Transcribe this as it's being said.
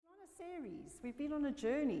series. We've been on a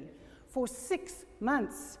journey for 6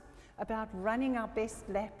 months about running our best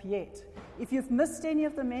lap yet. If you've missed any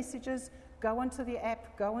of the messages, go onto the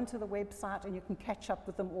app, go onto the website, and you can catch up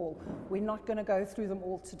with them all. We're not going to go through them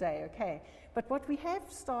all today, okay? But what we have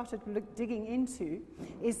started digging into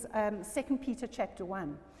is 2 Peter chapter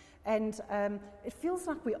 1. And it feels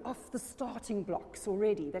like we're off the starting blocks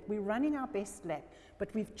already, that we're running our best lap,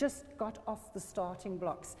 but we've just got off the starting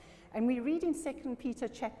blocks. And we read in 2 Peter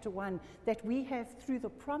chapter 1 that we have, through the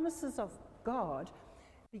promises of God,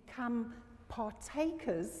 become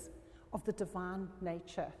partakers of the divine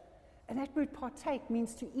nature. And that word partake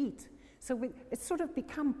means to eat. So it's sort of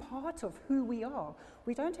become part of who we are.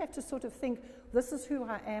 We don't have to sort of think, this is who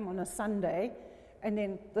I am on a Sunday, and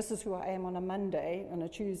then this is who I am on a Monday, and a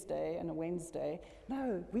Tuesday, and a Wednesday.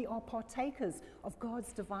 No, we are partakers of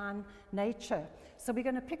God's divine nature. So we're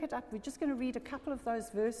going to pick it up. We're just going to read a couple of those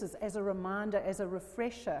verses as a reminder, as a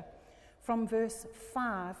refresher, from verse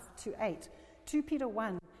 5 to 8. 2 Peter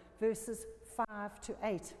 1, verses 5 to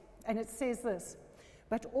 8. And it says this,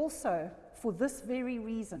 "But also, for this very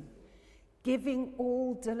reason, giving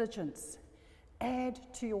all diligence, add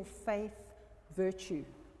to your faith virtue.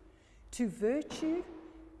 To virtue,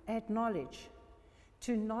 add knowledge.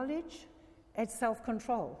 To knowledge, add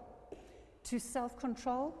self-control. To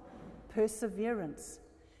self-control, perseverance.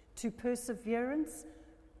 To perseverance,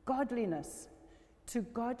 godliness. To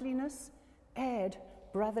godliness, add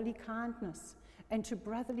brotherly kindness. And to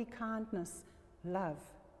brotherly kindness, love."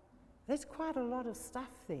 There's quite a lot of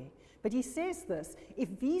stuff there. But he says this,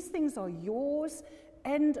 if these things are yours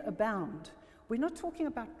and abound, we're not talking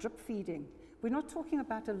about drip feeding. We're not talking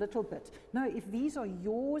about a little bit. No, if these are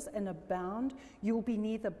yours and abound, you'll be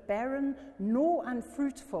neither barren nor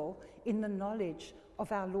unfruitful in the knowledge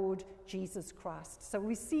of our Lord Jesus Christ. So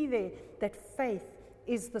we see there that faith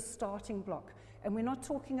is the starting block. And we're not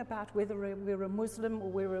talking about whether we're a Muslim or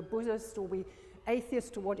we're a Buddhist or we're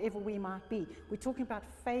atheist or whatever we might be. We're talking about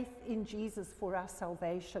faith in Jesus for our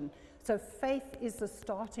salvation. So faith is the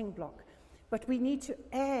starting block. But we need to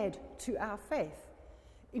add to our faith.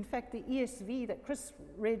 In fact, the ESV that Chris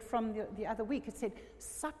read from the other week, it said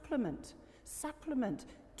supplement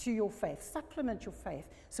to your faith, supplement your faith.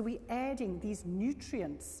 So we're adding these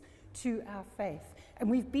nutrients to our faith. And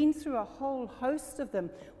we've been through a whole host of them.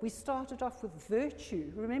 We started off with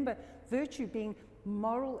virtue. Remember, virtue being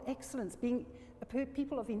moral excellence, being a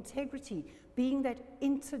people of integrity, being that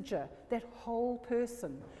integer, that whole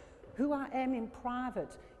person. Who I am in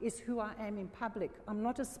private is who I am in public. I'm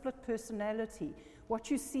not a split personality. What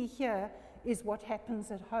you see here is what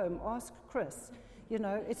happens at home. Ask Chris. You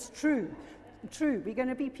know, it's true. True. We're going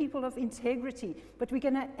to be people of integrity, but we're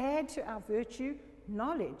going to add to our virtue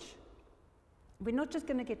knowledge. We're not just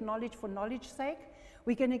going to get knowledge for knowledge's sake.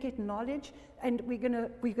 We're going to get knowledge, and we're going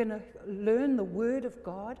to learn the Word of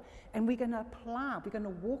God, and we're going to apply. We're going to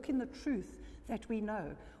walk in the truth that we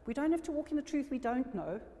know. We don't have to walk in the truth we don't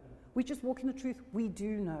know. We just walk in the truth we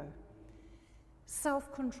do know.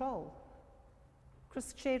 Self-control.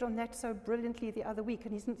 Chris shared on that so brilliantly the other week,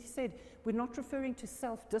 and he said, we're not referring to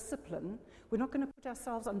self-discipline. We're not going to put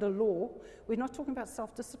ourselves under law. We're not talking about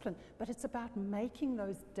self-discipline, but it's about making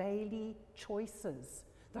those daily choices.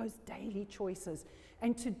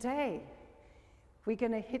 And today, we're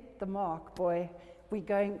going to hit the mark, boy. We're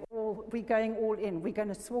going all in. We're going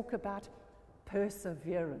to talk about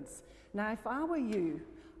perseverance. Now, if I were you,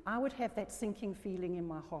 I would have that sinking feeling in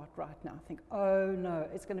my heart right now. I think, oh no,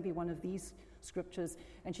 it's going to be one of these scriptures,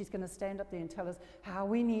 and she's going to stand up there and tell us how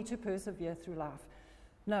we need to persevere through life.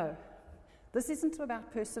 No, this isn't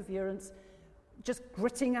about perseverance, just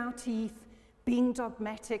gritting our teeth, being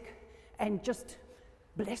dogmatic, and just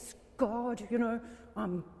bless God, you know,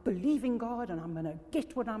 I'm believing God and I'm going to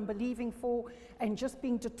get what I'm believing for, and just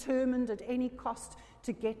being determined at any cost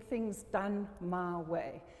to get things done my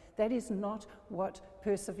way. That is not what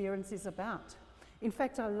perseverance is about. In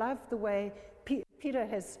fact, I love the way Peter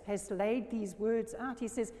has laid these words out. He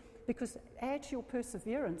says, because add to your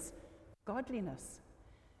perseverance, godliness.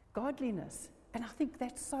 And I think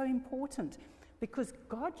that's so important, because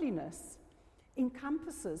godliness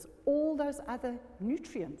encompasses all those other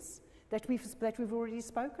nutrients that we've already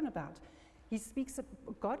spoken about. He speaks of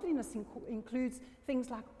godliness includes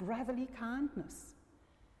things like brotherly kindness.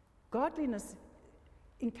 Godliness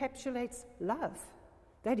encapsulates love.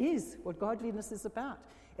 That is what godliness is about.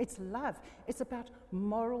 It's love. It's about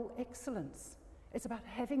moral excellence. It's about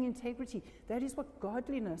having integrity. That is what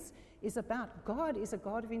godliness is about. God is a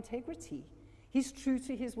God of integrity. He's true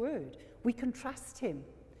to his word. We can trust him.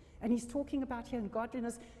 And he's talking about here in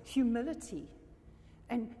godliness, humility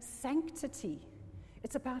and sanctity.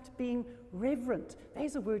 It's about being reverent.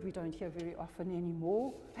 There's a word we don't hear very often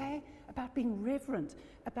anymore. Hey? About being reverent,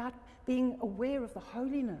 about being aware of the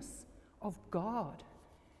holiness of God.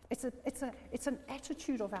 It's an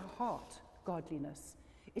attitude of our heart, godliness.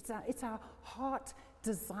 It's our heart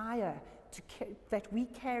desire that we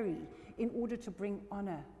carry in order to bring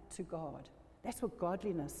honor to God. That's what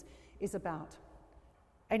godliness is about.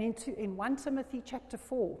 And in 1 Timothy chapter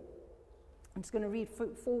 4, I'm just going to read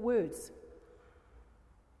 4 words.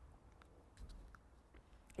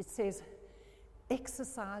 It says,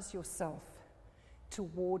 exercise yourself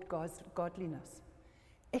toward God's godliness.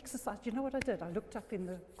 Exercise. You know what I did? I looked up in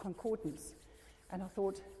the concordance and I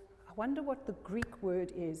thought, I wonder what the Greek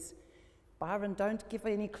word is. Byron, don't give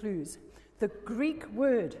any clues. The Greek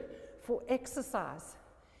word for exercise,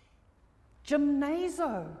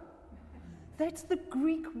 gymnazo. That's the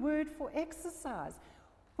Greek word for exercise.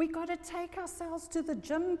 We got to take ourselves to the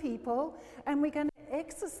gym, people, and we're going to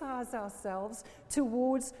exercise ourselves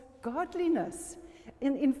towards godliness.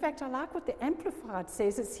 In fact, I like what the Amplified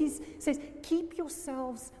says. It says, keep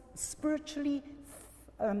yourselves spiritually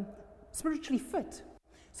fit.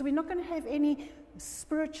 So we're not going to have any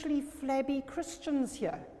spiritually flabby Christians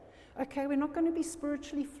here. Okay, we're not going to be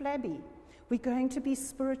spiritually flabby. We're going to be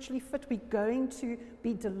spiritually fit. We're going to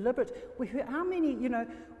be deliberate. How many,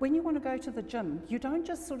 when you want to go to the gym, you don't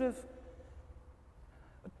just sort of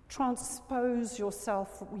transpose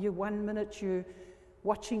yourself. 1 minute you're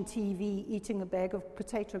watching TV, eating a bag of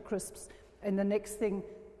potato crisps, and the next thing,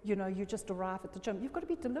 you just arrive at the gym. You've got to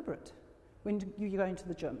be deliberate when you're going to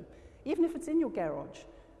the gym, even if it's in your garage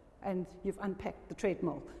and you've unpacked the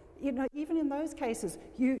treadmill. Even in those cases,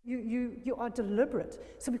 you are deliberate.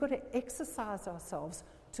 So we've got to exercise ourselves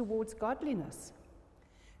towards godliness.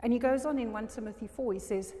 And he goes on in 1 Timothy 4, he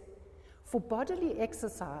says, for bodily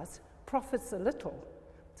exercise profits a little.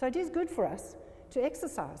 So it is good for us to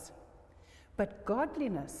exercise. But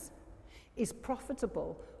godliness is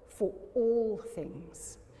profitable for all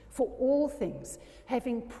things,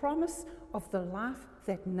 having promise of the life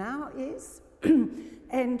that now is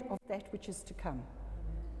and of that which is to come.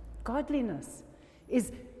 Godliness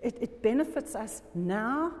it benefits us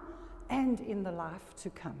now and in the life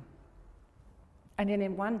to come. And then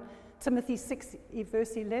in 1 Timothy 6,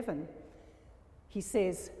 verse 11, he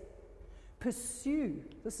says, pursue.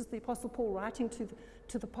 This is the Apostle Paul writing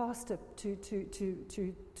to the pastor, to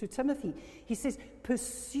Timothy. He says,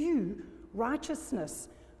 pursue righteousness,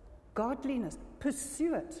 godliness.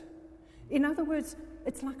 Pursue it. In other words,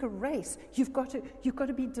 it's like a race. You've got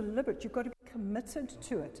to be deliberate. You've got to be committed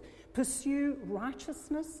to it. Pursue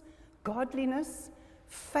righteousness, godliness,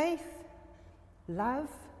 faith, love,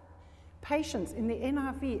 patience. In the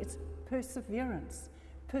NIV, it's perseverance.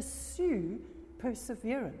 Pursue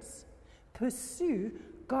perseverance. Pursue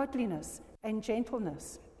godliness and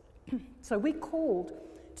gentleness. So we're called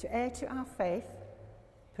to add to our faith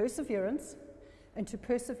perseverance, and to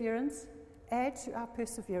perseverance, add to our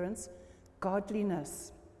perseverance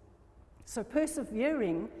godliness. So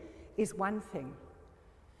persevering is one thing,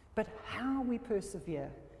 but how we persevere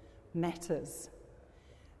matters.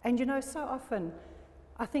 And so often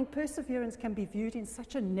I think perseverance can be viewed in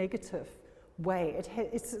such a negative way.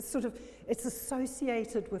 It's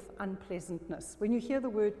associated with unpleasantness. When you hear the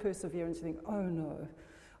word perseverance, you think, oh no.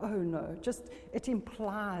 It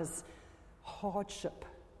implies hardship.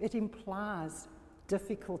 It implies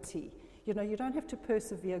difficulty. You don't have to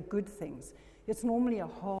persevere good things. It's normally a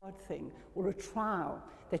hard thing or a trial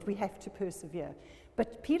that we have to persevere.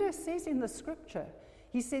 But Peter says in the scripture,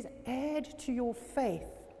 he says, add to your faith,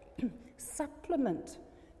 supplement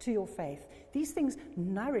to your faith. These things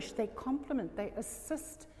nourish, they complement, they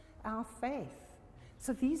assist our faith.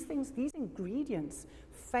 So these things, these ingredients,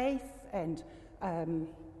 faith and,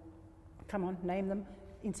 name them,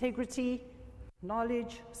 integrity,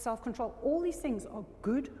 knowledge, self-control, all these things are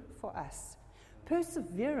good for us.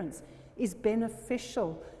 Perseverance is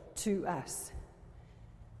beneficial to us.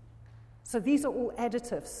 So these are all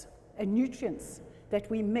additives and nutrients that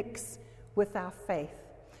we mix with our faith.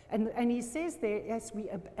 And he says there, as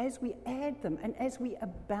we add them and as we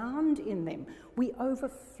abound in them, we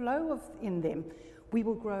overflow in them, we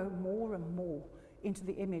will grow more and more into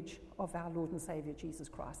the image of our Lord and Savior Jesus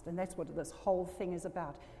Christ. And that's what this whole thing is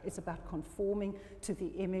about. It's about conforming to the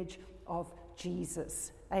image of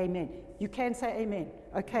Jesus. Amen. You can say amen.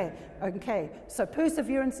 Okay. So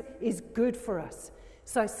perseverance is good for us.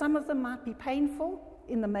 So some of them might be painful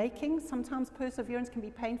in the making. Sometimes perseverance can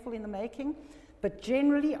be painful in the making. But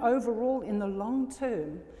generally, overall, in the long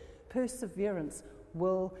term, perseverance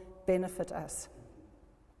will benefit us.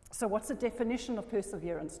 So what's the definition of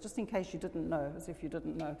perseverance? Just in case you didn't know, as if you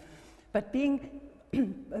didn't know. But being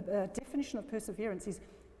a definition of perseverance is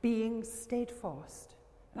being steadfast.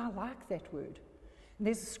 And I like that word. And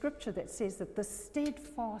there's a scripture that says that the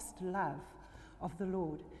steadfast love of the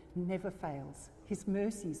Lord never fails. His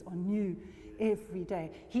mercies are new every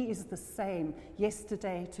day. He is the same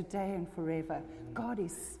yesterday, today, and forever. God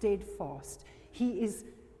is steadfast.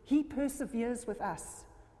 He perseveres with us.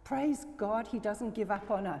 Praise God, He doesn't give up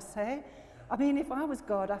on us, hey? I mean, if I was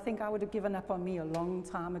God, I think I would have given up on me a long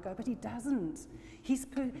time ago, but He doesn't.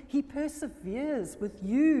 He perseveres with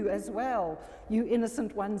you as well, you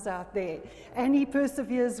innocent ones out there, and He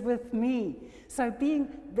perseveres with me. So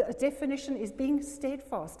the definition is being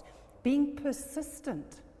steadfast, being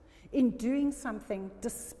persistent in doing something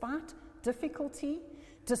despite difficulty,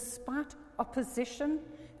 despite opposition,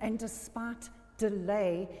 and despite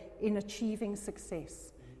delay in achieving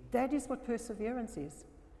success. That is what perseverance is.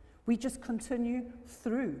 We just continue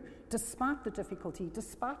through, despite the difficulty,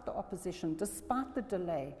 despite the opposition, despite the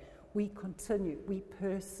delay. We continue, we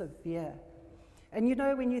persevere. And you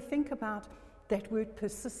know, when you think about that word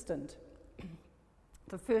persistent,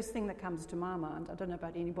 the first thing that comes to my mind, I don't know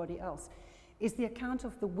about anybody else, is the account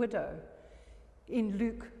of the widow in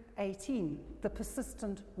Luke 18, the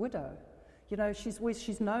persistent widow. You know,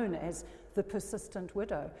 she's known as the persistent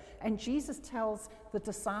widow. And Jesus tells the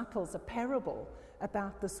disciples a parable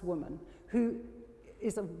about this woman who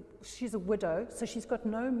she's a widow, so she's got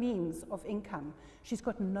no means of income. She's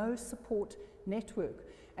got no support network.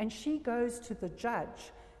 And she goes to the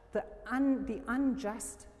judge, the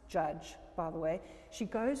unjust judge, by the way. She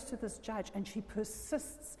goes to this judge and she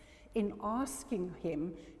persists in asking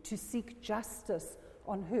him to seek justice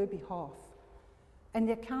on her behalf. And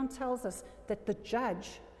the account tells us that the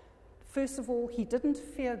judge, first of all, he didn't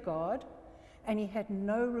fear God and he had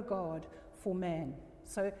no regard for man.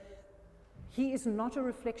 So he is not a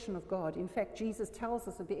reflection of God. In fact, Jesus tells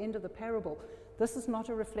us at the end of the parable, this is not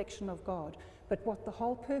a reflection of God. But what the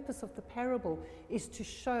whole purpose of the parable is to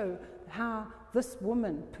show how this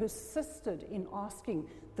woman persisted in asking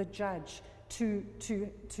the judge to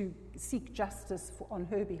seek justice on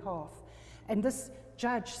her behalf. And this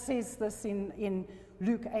judge says this in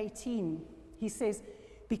Luke 18. He says,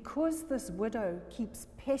 because this widow keeps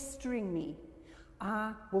pestering me,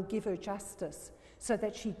 I will give her justice so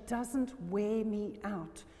that she doesn't wear me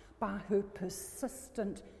out by her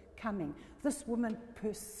persistent coming. This woman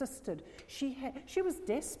persisted. She was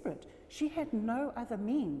desperate. She had no other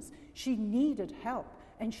means. She needed help,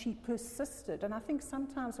 and she persisted. And I think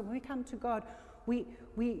sometimes when we come to God, we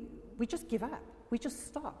just give up. We just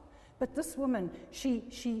stop. But this woman,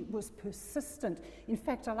 she was persistent. In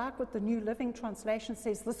fact, I like what the New Living Translation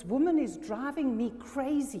says. This woman is driving me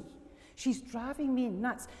crazy. She's driving me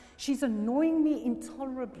nuts. She's annoying me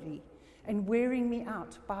intolerably and wearing me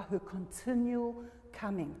out by her continual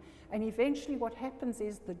coming. And eventually what happens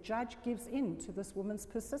is the judge gives in to this woman's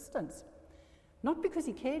persistence. Not because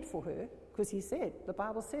he cared for her, because the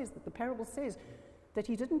Bible says, that the parable says that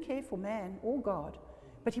he didn't care for man or God,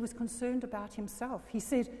 but he was concerned about himself. He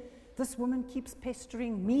said, this woman keeps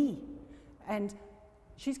pestering me, and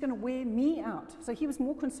she's going to wear me out. So he was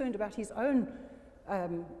more concerned about his own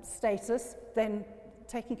status than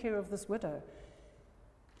taking care of this widow.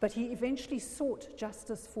 But he eventually sought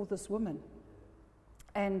justice for this woman.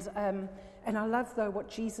 And I love, though, what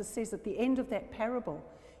Jesus says at the end of that parable.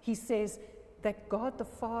 He says that God the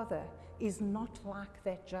Father is not like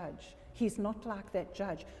that judge. He's not like that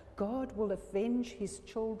judge. God will avenge his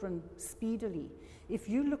children speedily. If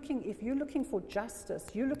you're looking for justice,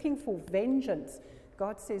 you're looking for vengeance,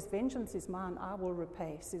 God says, vengeance is mine, I will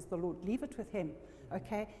repay, says the Lord. Leave it with him,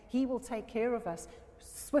 okay? He will take care of us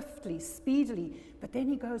swiftly, speedily. But then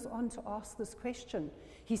he goes on to ask this question.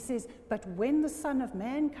 He says, but when the Son of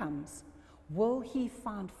Man comes, will he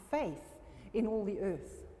find faith in all the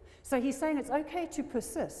earth? So he's saying it's okay to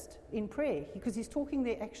persist in prayer, because he's talking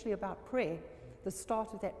there actually about prayer. The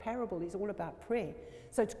start of that parable is all about prayer.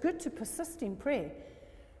 So it's good to persist in prayer.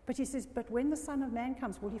 But he says, but when the Son of Man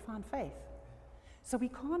comes, will he find faith? So we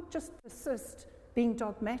can't just persist being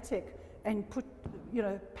dogmatic and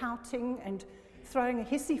pouting and throwing a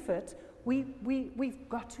hissy fit. We've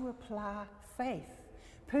got to apply faith.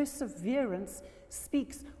 Perseverance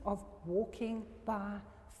speaks of walking by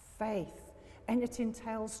faith. And it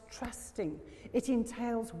entails trusting. It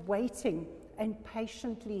entails waiting and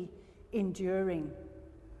patiently enduring.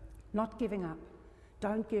 Not giving up.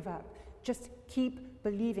 Don't give up. Just keep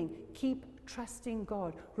believing. Keep trusting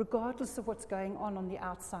God, regardless of what's going on the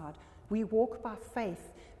outside. We walk by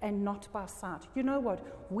faith and not by sight. You know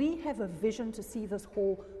what? We have a vision to see this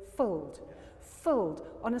hall filled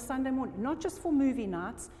on a Sunday morning, not just for movie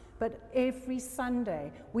nights, But every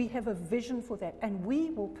Sunday, we have a vision for that, and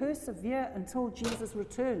we will persevere until Jesus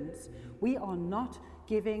returns. We are not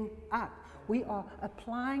giving up. We are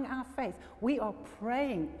applying our faith. We are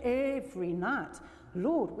praying every night.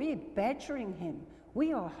 Lord, we're badgering him.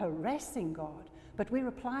 We are harassing God, but we're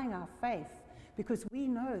applying our faith because we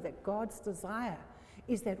know that God's desire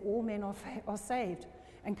is that all men are saved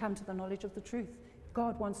and come to the knowledge of the truth.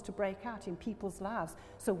 God wants to break out in people's lives.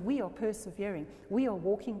 So we are persevering. We are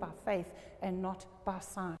walking by faith and not by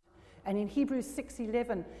sight. And in Hebrews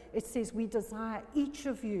 6:11, it says, we desire each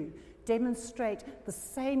of you demonstrate the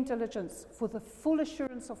same diligence for the full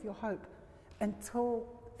assurance of your hope until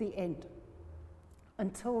the end.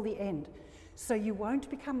 Until the end. So you won't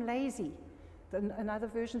become lazy. Another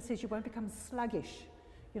version says you won't become sluggish.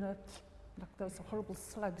 Like those horrible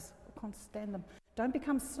slugs. I can't stand them. Don't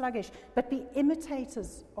become sluggish, but be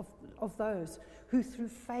imitators of those who through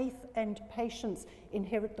faith and patience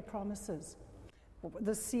inherit the promises.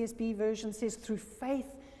 The CSB version says, through faith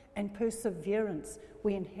and perseverance,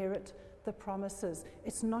 we inherit the promises.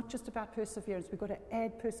 It's not just about perseverance. We've got to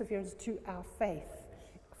add perseverance to our faith.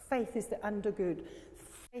 Faith is the undergird.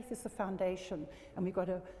 Faith is the foundation, and we've got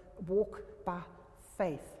to walk by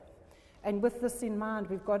faith. And with this in mind,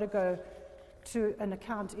 we've got to go to an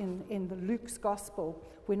account in the Luke's Gospel.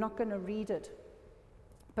 We're not going to read it,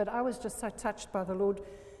 but I was just so touched by the Lord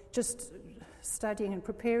just studying and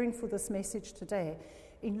preparing for this message today.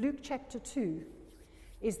 In Luke chapter 2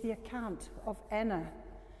 is the account of Anna,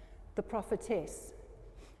 the prophetess.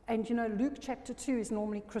 And Luke chapter 2 is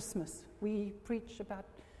normally Christmas. We preach about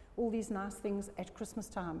all these nice things at Christmas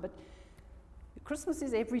time, but Christmas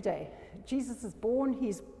is every day. Jesus is born,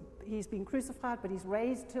 he's been crucified, but he's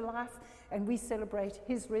raised to life, and we celebrate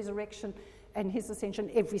his resurrection and his ascension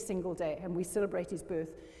every single day, and we celebrate his birth.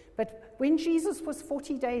 But when Jesus was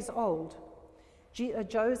 40 days old,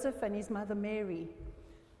 Joseph and his mother Mary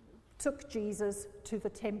took Jesus to the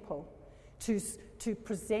temple to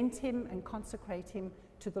present him and consecrate him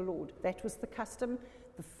to the Lord. That was the custom.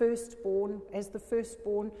 The firstborn, as the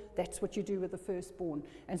firstborn, that's what you do with the firstborn.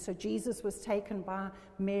 And so Jesus was taken by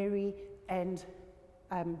Mary and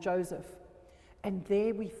Joseph. And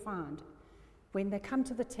there we find, when they come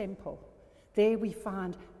to the temple, there we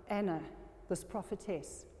find Anna, this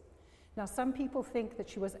prophetess. Now, some people think that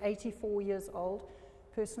she was 84 years old.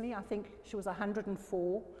 Personally, I think she was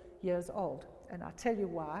 104 years old. And I'll tell you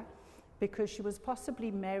why. Because she was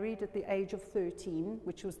possibly married at the age of 13,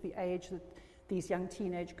 which was the age that these young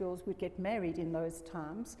teenage girls would get married in those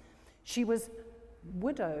times. She was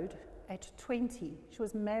widowed at 20. She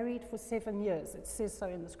was married for 7 years. It says so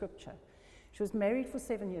in the scripture. She was married for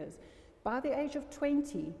 7 years. By the age of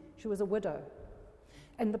 20, she was a widow.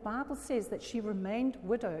 And the Bible says that she remained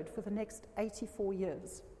widowed for the next 84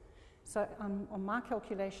 years. So on my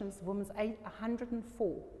calculations, the woman's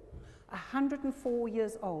 104. 104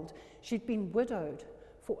 years old. She'd been widowed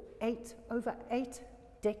for over 8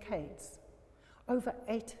 decades. Over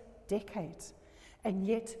 8 decades. And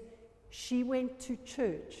yet, she went to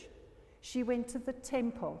church. She went to the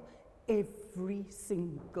temple every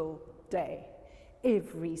single day.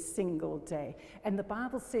 Every single day. And the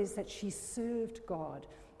Bible says that she served God.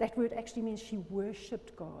 That word actually means she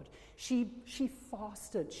worshipped God. She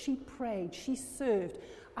fasted, she prayed, she served.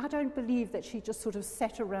 I don't believe that she just sort of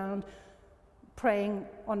sat around praying,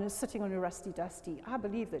 sitting on a rusty dusty. I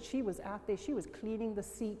believe that she was out there. She was cleaning the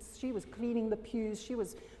seats. She was cleaning the pews. She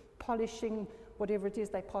was polishing whatever it is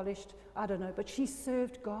they polished. I don't know. But she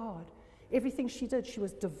served God. Everything she did, she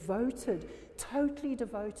was devoted, totally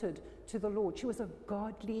devoted to the Lord. She was a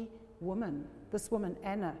godly woman, this woman,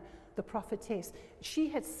 Anna, the prophetess. She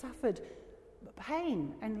had suffered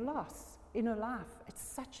pain and loss in her life at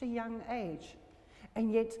such a young age.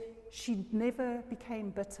 And yet, she never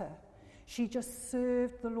became bitter. She just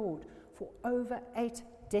served the Lord for over 8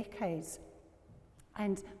 decades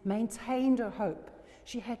and maintained her hope.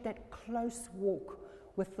 She had that close walk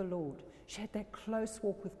with the Lord. She had that close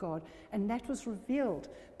walk with God. And that was revealed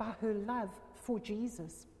by her love for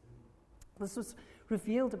Jesus. This was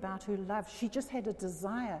revealed about her love. She just had a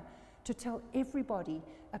desire to tell everybody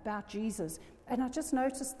about Jesus. And I just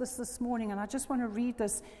noticed this morning, and I just want to read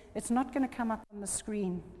this. It's not going to come up on the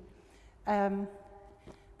screen.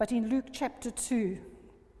 But in Luke chapter 2,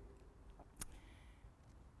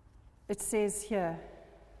 it says here,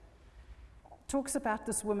 talks about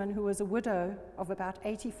this woman who was a widow of about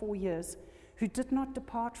 84 years, who did not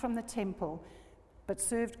depart from the temple, but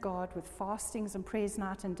served God with fastings and prayers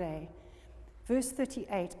night and day. Verse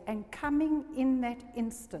 38, and coming in that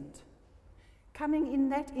instant,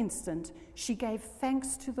 she gave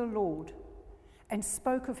thanks to the Lord and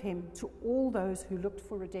spoke of him to all those who looked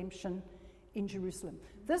for redemption in Jerusalem.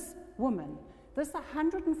 This woman, this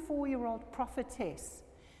 104-year-old prophetess,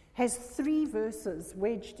 has 3 verses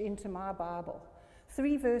wedged into my Bible.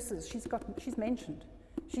 3 verses she's mentioned.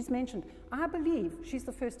 She's mentioned. I believe she's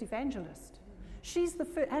the first evangelist. She's the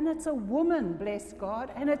first, and it's a woman, bless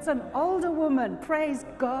God, and it's an older woman, praise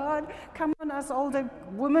God. Come on, us older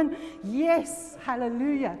women. Yes,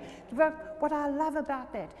 hallelujah. But what I love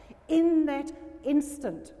about that, in that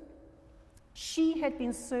instant, she had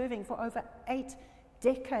been serving for over 8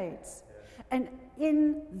 decades. And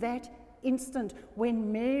in that instant,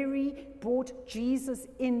 when Mary brought Jesus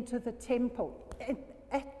into the temple,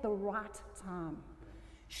 at the right time,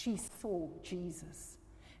 she saw Jesus.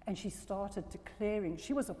 And she started declaring.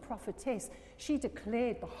 She was a prophetess. She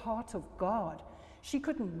declared the heart of God. She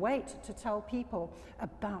couldn't wait to tell people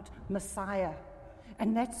about Messiah.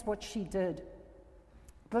 And that's what she did.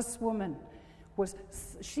 This woman,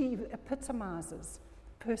 she epitomizes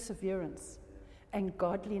perseverance and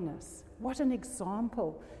godliness. What an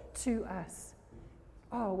example to us.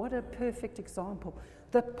 Oh, what a perfect example.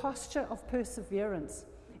 The posture of perseverance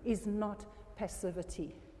is not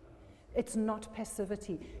passivity. It's not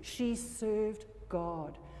passivity. She served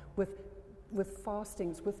God with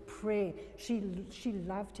fastings, with prayer. She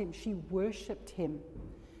loved him. She worshipped him.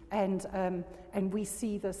 And we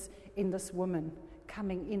see this in this woman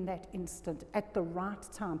coming in that instant at the right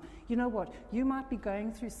time. You know what? You might be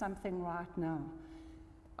going through something right now.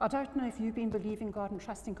 I don't know if you've been believing God and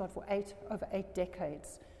trusting God for over 8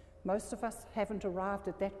 decades. Most of us haven't arrived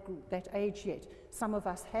at that age yet. Some of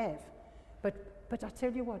us have. But I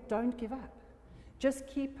tell you what, don't give up. Just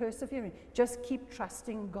keep persevering. Just keep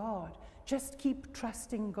trusting God. Just keep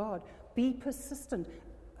trusting God. Be persistent.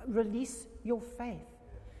 Release your faith.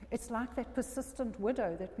 It's like that persistent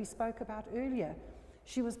widow that we spoke about earlier.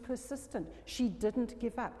 She was persistent. She didn't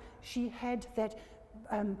give up. She had that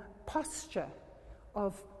posture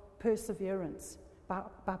of perseverance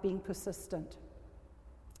by being persistent.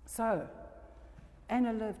 So,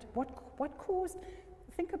 Anna lived. What caused?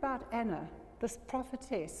 Think about Anna, this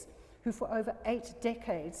prophetess who for over 8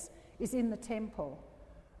 decades is in the temple.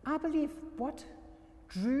 I believe what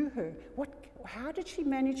drew her, how did she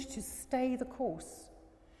manage to stay the course?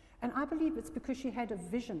 And I believe it's because she had a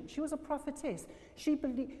vision. She was a prophetess. She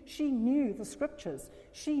knew the scriptures.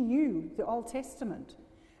 She knew the Old Testament.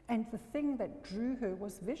 And the thing that drew her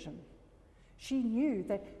was vision. She knew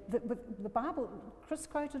that the Bible, Chris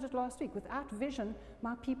quoted it last week, without vision,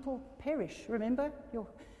 my people perish. Remember?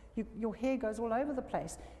 Your hair goes all over the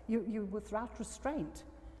place. You're without restraint.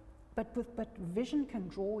 But vision can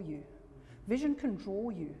draw you. Vision can draw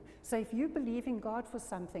you. So if you believe in God for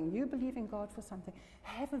something,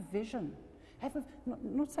 have a vision.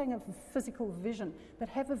 Not saying a physical vision, but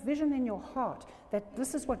have a vision in your heart that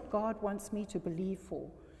this is what God wants me to believe for.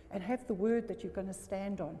 And have the word that you're going to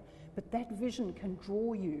stand on. But that vision can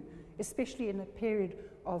draw you, especially in a period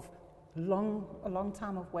of a long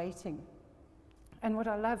time of waiting. And what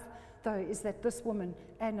I love, though, is that this woman,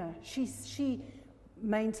 Anna, she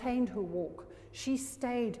maintained her walk. She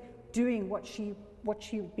stayed doing what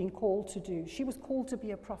she'd been called to do. She was called to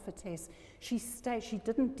be a prophetess. She stayed. She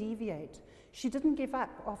didn't deviate. She didn't give up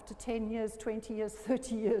after 10 years, 20 years,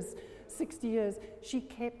 30 years, 60 years. She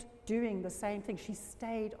kept doing the same thing. She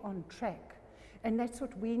stayed on track. And that's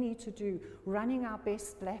what we need to do, running our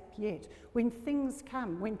best lap yet. When things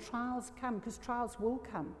come, when trials come, because trials will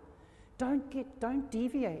come, don't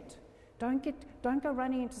deviate. Don't go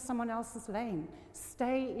running into someone else's lane.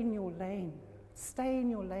 Stay in your lane. Stay in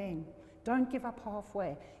your lane. Don't give up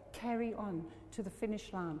halfway. Carry on to the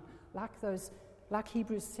finish line. Like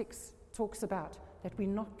Hebrews 6 talks about, that we're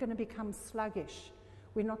not going to become sluggish.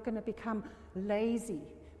 We're not going to become lazy,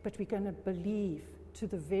 but we're going to believe to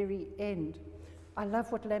the very end. I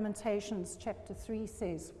love what Lamentations chapter 3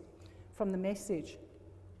 says from the Message.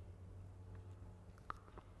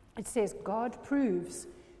 It says, God proves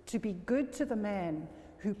to be good to the man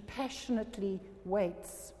who passionately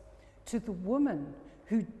waits, to the woman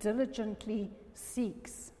who diligently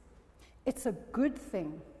seeks. It's a good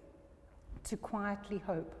thing to quietly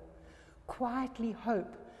hope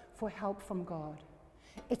for help from God.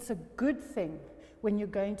 It's a good thing when you're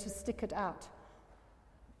going to stick it out.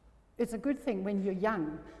 It's a good thing when you're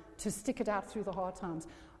young to stick it out through the hard times.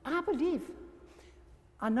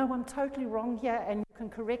 I know I'm totally wrong here, and you can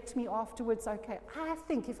correct me afterwards, okay. I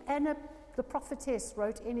think if Anna, the prophetess,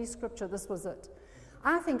 wrote any scripture, this was it.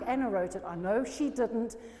 I think Anna wrote it. I know she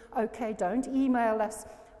didn't. Okay, don't email us.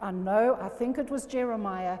 I think it was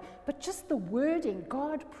Jeremiah. But just the wording,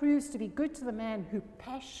 God proves to be good to the man who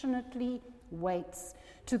passionately waits,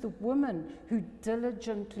 to the woman who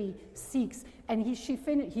diligently seeks. And he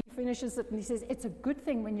finishes it and he says, it's a good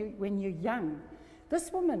thing when you're young.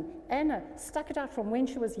 This woman, Anna, stuck it out from when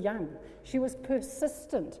she was young. She was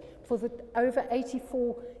persistent for over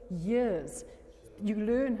 84 years. You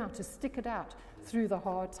learn how to stick it out through the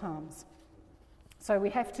hard times. So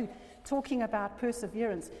we have to, talking about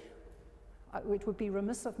perseverance, it would be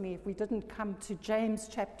remiss of me if we didn't come to James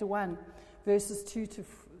chapter 1, verses 2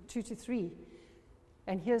 to 3.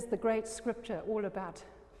 And here's the great scripture all about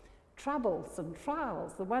troubles and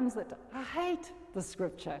trials, the ones that I hate the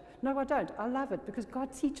scripture. No, I don't. I love it because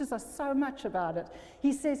God teaches us so much about it.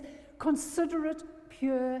 He says, consider it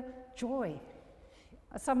pure joy.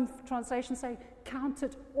 Some translations say, count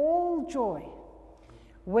it all joy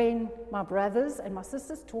when my brothers and my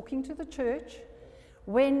sisters, talking to the church,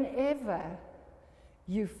 whenever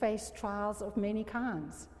you face trials of many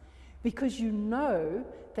kinds, because you know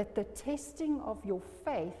that the testing of your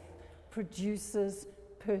faith produces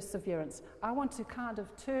perseverance. I want to kind of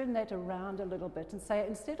turn that around a little bit and say,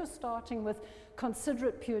 instead of starting with consider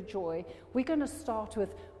it pure joy, we're going to start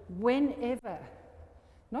with whenever,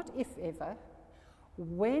 not if ever,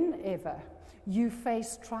 whenever you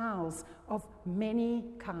face trials of many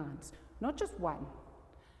kinds, not just one,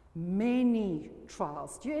 many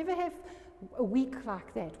trials. Do you ever have a week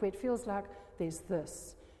like that where it feels like there's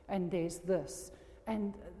this, and there's this,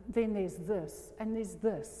 and then there's this, and there's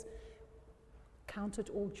this? Count it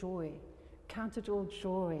all joy. Count it all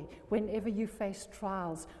joy whenever you face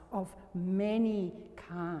trials of many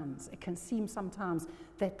kinds. It can seem sometimes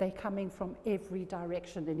that they're coming from every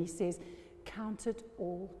direction. And he says, count it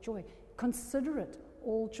all joy. Consider it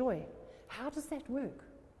all joy. How does that work?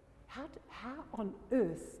 How on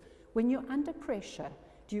earth, when you're under pressure,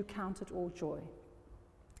 do you count it all joy?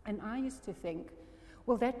 And I used to think,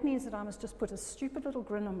 well, that means that I must just put a stupid little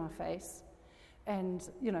grin on my face and,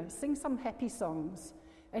 sing some happy songs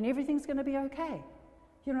and everything's going to be okay.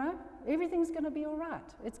 Everything's going to be all right.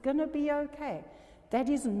 It's going to be okay. That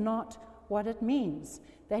is not what it means.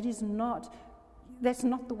 That's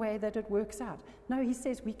not the way that it works out. No, he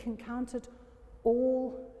says we can count it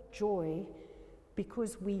all joy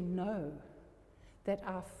because we know that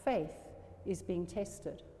our faith is being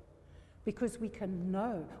tested. Because we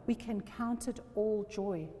can count it all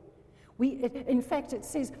joy. In fact, it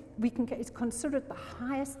says it's considered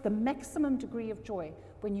the maximum degree of joy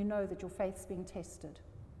when you know that your faith's being tested.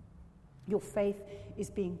 Your faith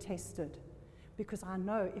is being tested. Because I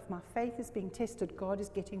know if my faith is being tested, God is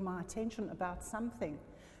getting my attention about something.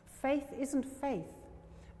 Faith isn't faith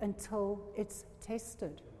until it's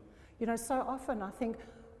tested. So often I think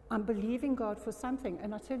I'm believing God for something.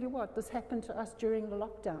 And I tell you what, this happened to us during the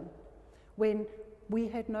lockdown when we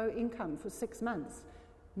had no income for 6 months.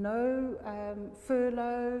 No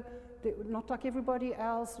furlough, not like everybody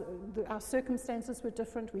else. Our circumstances were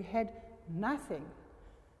different. We had nothing.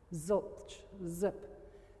 Zilch, zip.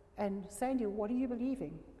 And Sandy, what are you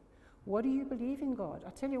believing? What do you believe in, God?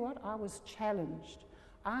 I tell you what, I was challenged.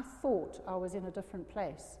 I thought I was in a different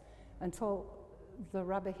place until the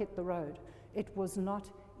rubber hit the road. It was not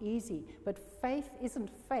easy. But faith isn't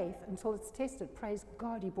faith until it's tested. Praise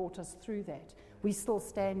God, he brought us through that. We're still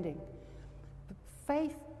standing. But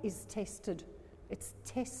faith is tested. It's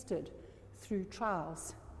tested through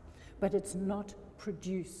trials, but it's not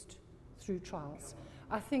produced through trials.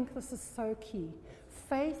 I think this is so key.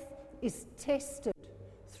 Faith is tested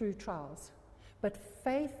through trials, but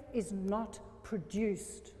faith is not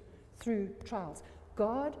produced through trials.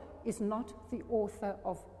 God is not the author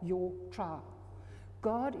of your trial.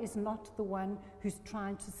 God is not the one who's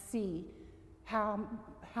trying to see how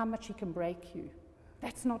much he can break you.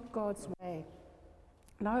 That's not God's way.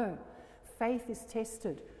 No, faith is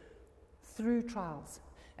tested through trials.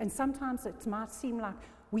 And sometimes it might seem like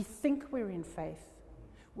we think we're in faith.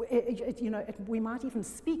 We might even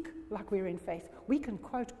speak like we're in faith. We can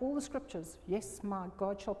quote all the scriptures. Yes, my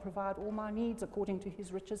God shall provide all my needs according to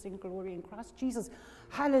his riches in glory in Christ Jesus.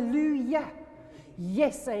 Hallelujah.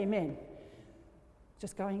 Yes, amen.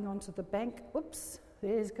 Just going on to the bank. Oops,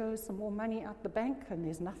 there goes some more money out the bank and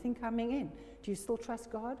there's nothing coming in. Do you still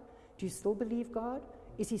trust God? Do you still believe God?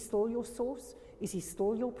 Is he still your source? Is he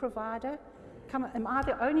still your provider? Come on, am I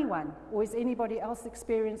the only one, or has anybody else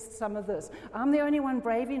experienced some of this? I'm the only one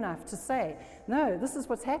brave enough to say, no, this is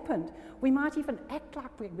what's happened. We might even act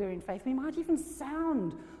like we're in faith. We might even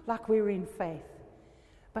sound like we're in faith.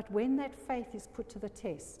 But when that faith is put to the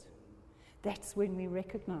test, that's when we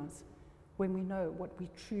recognize, when we know what we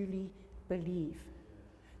truly believe.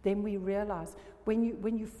 Then we realize, when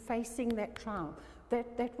you're facing that trial,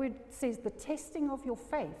 that word says the testing of your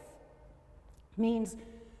faith means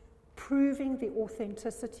proving the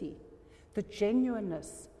authenticity, the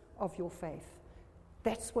genuineness of your faith.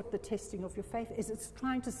 That's what the testing of your faith is. It's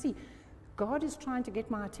trying to see. God is trying to get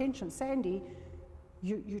my attention. Sandy,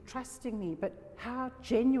 you're trusting me, but how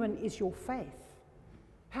genuine is your faith?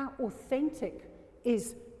 How authentic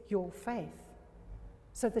is your faith?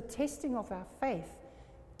 So the testing of our faith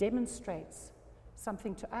demonstrates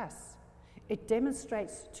something to us. It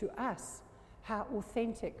demonstrates to us how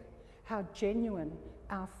authentic, how genuine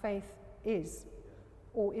our faith is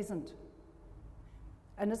or isn't.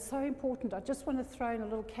 And it's so important. I just want to throw in a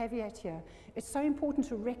little caveat here. It's so important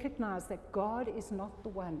to recognize that God is not the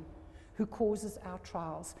one who causes our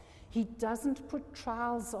trials. He doesn't put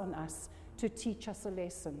trials on us to teach us a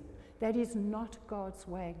lesson. That is not God's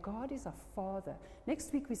way. God is a father.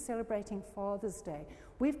 Next week we're celebrating Father's Day.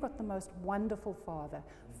 We've got the most wonderful Father,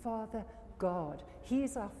 Father God. He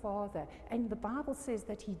is our Father. And the Bible says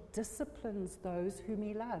that He disciplines those whom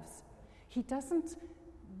He loves. He doesn't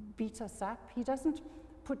beat us up. He doesn't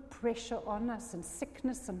put pressure on us and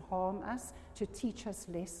sickness and harm us to teach us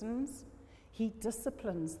lessons. He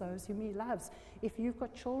disciplines those whom He loves. If you've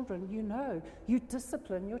got children, you know, you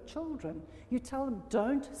discipline your children. You tell them,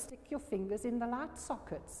 don't stick your fingers in the light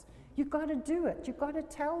sockets. You've got to do it. You've got to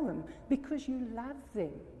tell them because you love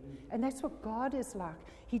them. And that's what God is like.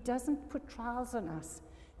 He doesn't put trials on us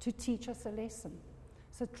to teach us a lesson.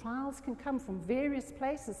 So trials can come from various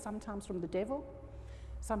places, sometimes from the devil,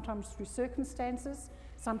 sometimes through circumstances,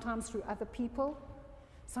 sometimes through other people,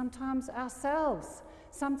 sometimes ourselves.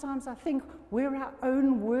 Sometimes I think we're our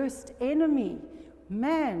own worst enemy.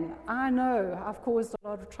 Man, I know I've caused a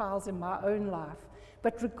lot of trials in my own life.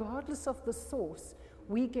 But regardless of the source,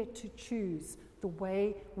 we get to choose the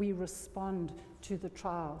way we respond to the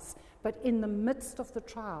trials. But in the midst of the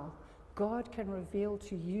trial, God can reveal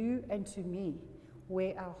to you and to me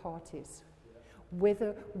where our heart is.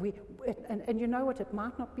 Whether we, and you know what, it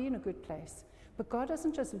might not be in a good place. But God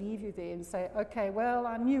doesn't just leave you there and say, okay, well,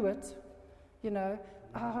 I knew it. You know,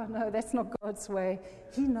 oh no, that's not God's way.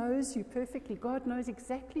 He knows you perfectly. God knows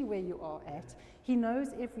exactly where you are at. He knows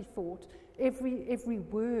every thought, every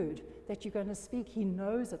word that you're going to speak. He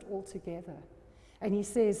knows it all together. And He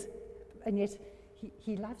says, and yet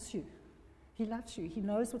he loves you. He loves you. He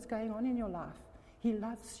knows what's going on in your life. He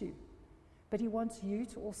loves you. But He wants you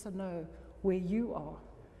to also know where you are.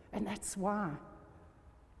 And that's why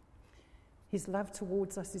His love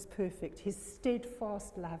towards us is perfect. His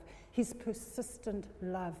steadfast love, His persistent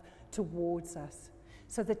love towards us.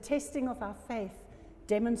 So the testing of our faith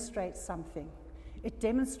demonstrates something. It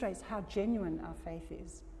demonstrates how genuine our faith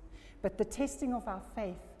is. But the testing of our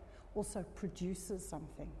faith also produces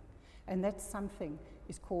something. And that something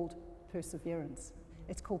is called perseverance.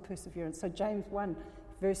 It's called perseverance. So James 1,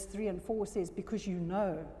 verse 3 and 4 says, because you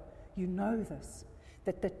know this,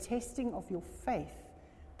 that the testing of your faith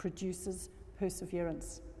produces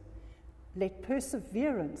perseverance. Let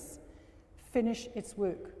perseverance finish its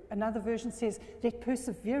work. Another version says, let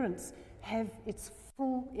perseverance have its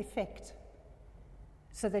full effect,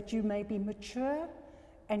 so that you may be mature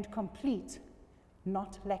and complete,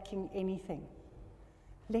 not lacking anything.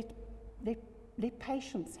 Let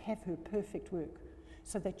patience have her perfect work,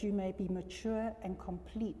 so that you may be mature and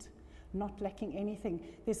complete, not lacking anything.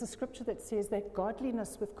 There's a scripture that says that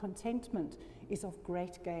godliness with contentment is of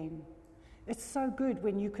great gain. It's so good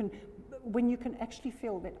when you can actually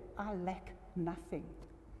feel that I lack nothing.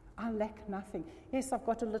 I lack nothing. Yes, I've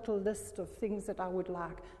got a little list of things that I would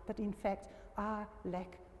like, but in fact, I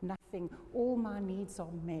lack nothing. All my needs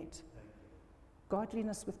are met.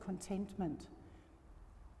 Godliness with contentment.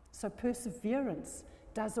 So perseverance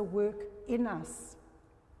does a work in us.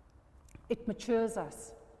 It matures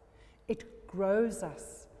us. It grows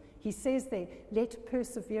us. He says there, let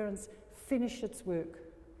perseverance finish its work.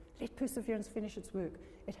 Let perseverance finish its work.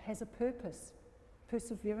 It has a purpose.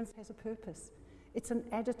 Perseverance has a purpose. It's an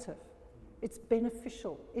additive. It's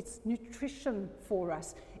beneficial. It's nutrition for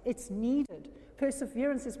us. It's needed.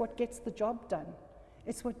 Perseverance is what gets the job done.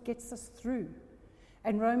 It's what gets us through.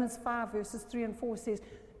 And Romans 5 verses 3 and 4 says,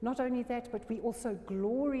 not only that, but we also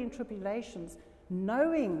glory in tribulations,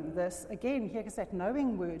 knowing this, again, here's that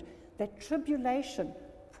knowing word, that tribulation,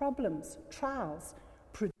 problems, trials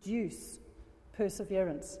produce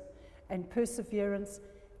perseverance. And perseverance,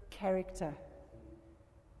 character.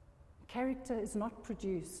 Character is not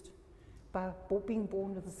produced by being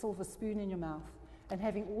born with a silver spoon in your mouth and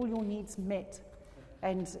having all your needs met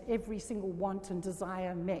and every single want and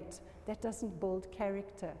desire met. That doesn't build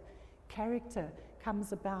character. Character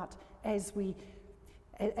comes about as we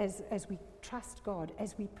as we trust God,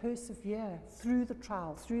 as we persevere through the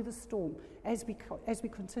trial, through the storm, as we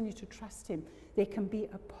continue to trust Him, there can be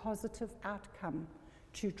a positive outcome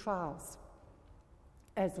to trials,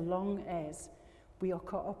 as long as we are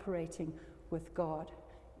cooperating with God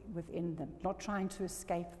within them, not trying to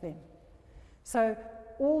escape them. So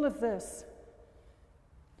all of this,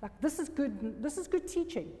 this is good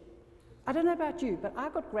teaching. I don't know about you, but I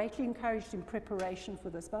got greatly encouraged in preparation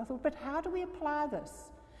for this. But I thought, but how do we apply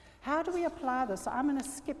this? How do we apply this? So I'm going to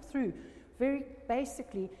skip through very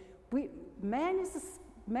basically. Man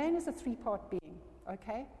is a three-part being,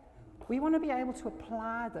 okay? We want to be able to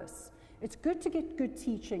apply this. It's good to get good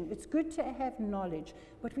teaching. It's good to have knowledge.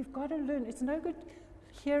 But we've got to learn. It's no good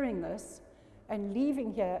hearing this and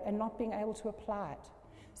leaving here and not being able to apply it.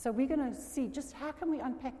 So we're going to see just how can we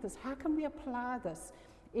unpack this? How can we apply this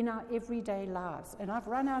in our everyday lives? And I've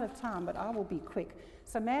run out of time, but I will be quick.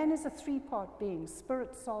 So man is a three-part being,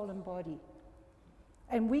 spirit, soul, and body.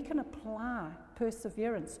 And we can apply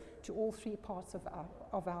perseverance to all three parts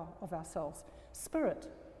of ourselves. Spirit.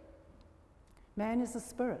 Man is a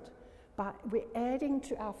spirit. But we're adding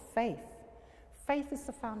to our faith. Faith is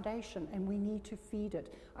the foundation, and we need to feed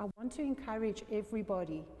it. I want to encourage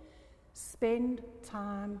everybody, spend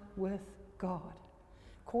time with God.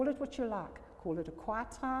 Call it what you like. Call it a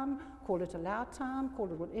quiet time, call it a loud time, call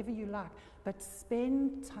it whatever you like. But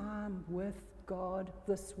spend time with God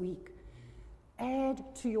this week. Add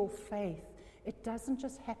to your faith. It doesn't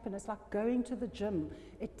just happen. It's like going to the gym.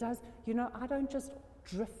 It does, I don't just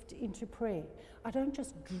drift into prayer. I don't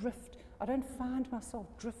just drift. I don't find myself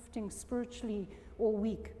drifting spiritually all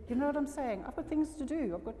week. You know what I'm saying? I've got things to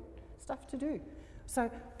do. I've got stuff to do.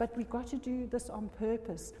 But we've got to do this on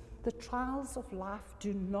purpose. The trials of life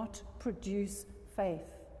do not produce faith.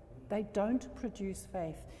 They don't produce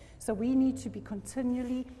faith. So we need to be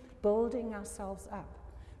continually building ourselves up.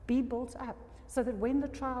 Be built up so that when the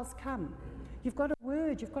trials come, you've got a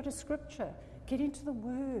word, you've got a scripture. Get into the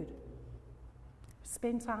word.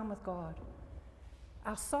 Spend time with God.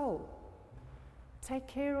 Our soul. Take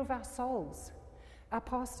care of our souls. Our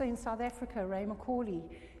pastor in South Africa, Ray McCauley,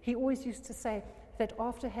 he always used to say that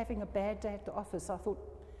after having a bad day at the office, I thought,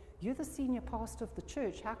 you're the senior pastor of the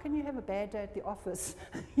church. How can you have a bad day at the office?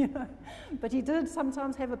 But he did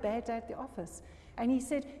sometimes have a bad day at the office. And he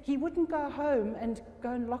said he wouldn't go home and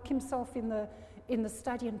go and lock himself in the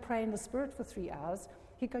study and pray in the Spirit for 3 hours.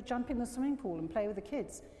 He'd go jump in the swimming pool and play with the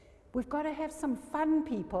kids. We've got to have some fun,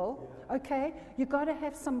 people, okay? You've got to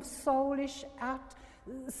have some soulish out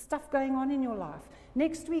stuff going on in your life.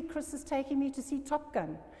 Next week, Chris is taking me to see Top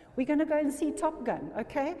Gun. We're going to go and see Top Gun,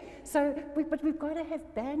 okay? But we've got to have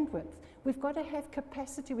bandwidth. We've got to have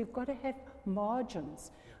capacity. We've got to have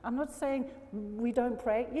margins. I'm not saying we don't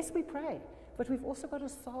pray. Yes, we pray. But we've also got a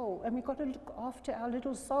soul, and we've got to look after our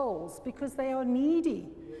little souls because they are needy.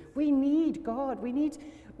 We need God.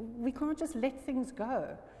 We can't just let things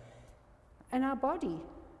go. And our body,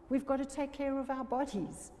 we've got to take care of our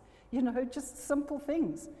bodies. Just simple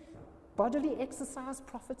things. Bodily exercise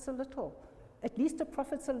profits a little. At least it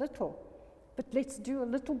profits a little. But let's do a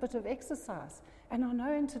little bit of exercise. And I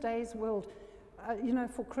know in today's world,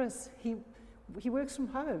 for Chris, he works from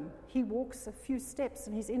home. He walks a few steps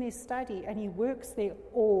and he's in his study and he works there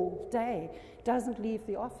all day. Doesn't leave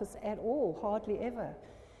the office at all, hardly ever.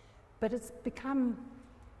 But it's become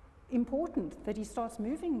important that he starts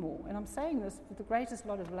moving more. And I'm saying this with the greatest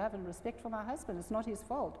lot of love and respect for my husband. It's not his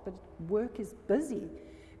fault, but work is busy.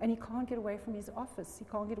 And he can't get away from his office. He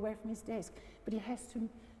can't get away from his desk. But he has to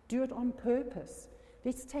do it on purpose.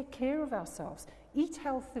 Let's take care of ourselves. Eat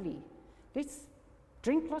healthily. Let's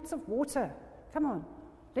drink lots of water. Come on.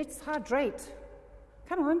 Let's hydrate.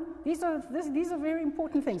 Come on. These are very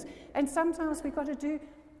important things. And sometimes we've got to do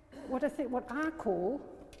what I call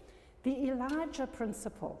the Elijah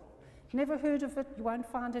principle. Never heard of it. You won't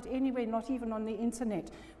find it anywhere, not even on the internet.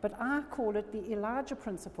 But I call it the Elijah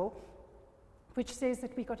principle, which says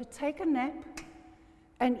that we've got to take a nap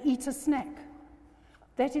and eat a snack.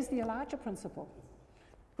 That is the Elijah principle.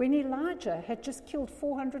 When Elijah had just killed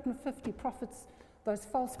 450 prophets, those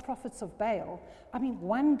false prophets of Baal,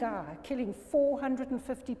 one guy killing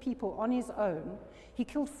 450 people on his own, he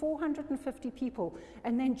killed 450 people,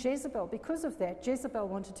 and then Jezebel, because of that, Jezebel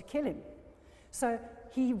wanted to kill him. So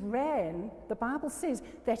he ran, the Bible says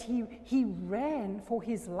that he ran for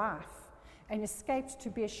his life and escaped to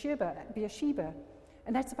Beersheba,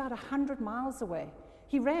 and that's about 100 miles away.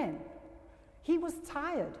 He ran. He was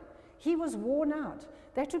tired. He was worn out.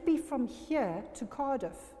 That would be from here to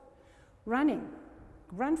Cardiff, running.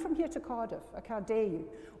 Run from here to Cardiff, okay, how dare you.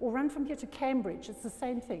 Or run from here to Cambridge, it's the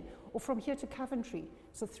same thing. Or from here to Coventry.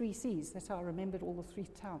 So 3 C's, that's how I remembered all the 3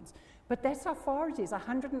 towns. But that's how far it is,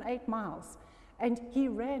 108 miles. And he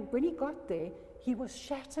ran. When he got there, he was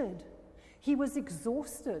shattered. He was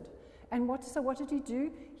exhausted. And what did he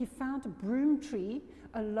do? He found a broom tree,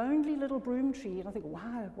 a lonely little broom tree. And I think,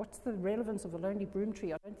 wow, what's the relevance of a lonely broom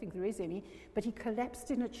tree? I don't think there is any. But he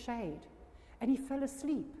collapsed in its shade. And he fell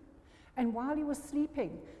asleep. And while he was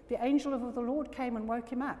sleeping, the angel of the Lord came and woke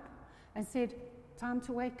him up and said, time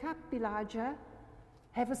to wake up, Elijah.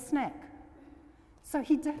 Have a snack. So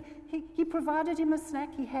he provided him a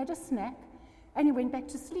snack. He had a snack. And he went back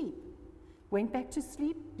to sleep. Went back to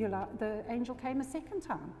sleep. The angel came a second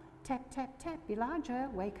time. Tap, tap, tap. Elijah,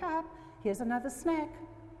 wake up. Here's another snack.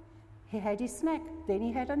 He had his snack. Then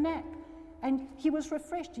he had a nap. And he was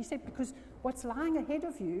refreshed. He said, because what's lying ahead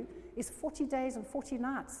of you is 40 days and 40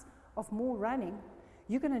 nights of more running.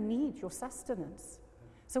 You're going to need your sustenance.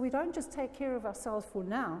 So we don't just take care of ourselves for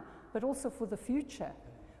now, but also for the future.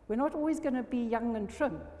 We're not always going to be young and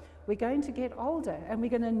trim. We're going to get older, and we're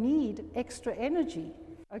going to need extra energy.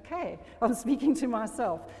 Okay, I'm speaking to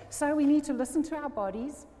myself. So we need to listen to our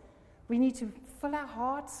bodies. We need to fill our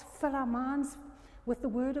hearts, fill our minds with the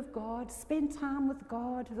Word of God. Spend time with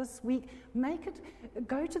God this week.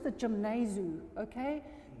 Go to the gymnasium, okay?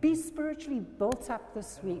 Be spiritually built up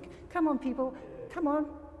this week. Come on, people. Come on,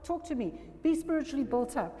 talk to me. Be spiritually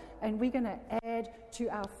built up, and we're going to add to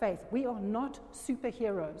our faith. We are not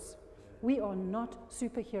superheroes. We are not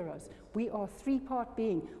superheroes. We are a 3-part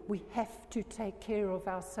being. We have to take care of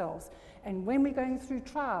ourselves. And when we're going through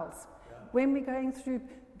trials, when we're going through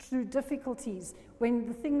difficulties, when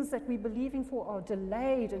the things that we're believing for are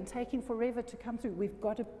delayed and taking forever to come through, we've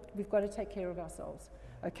got to take care of ourselves.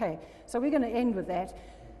 Okay, so we're going to end with that.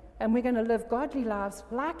 And we're going to live godly lives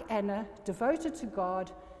like Anna, devoted to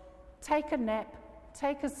God, take a nap,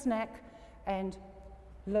 take a snack, and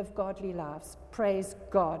live godly lives. Praise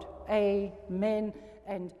God. Amen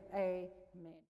and amen.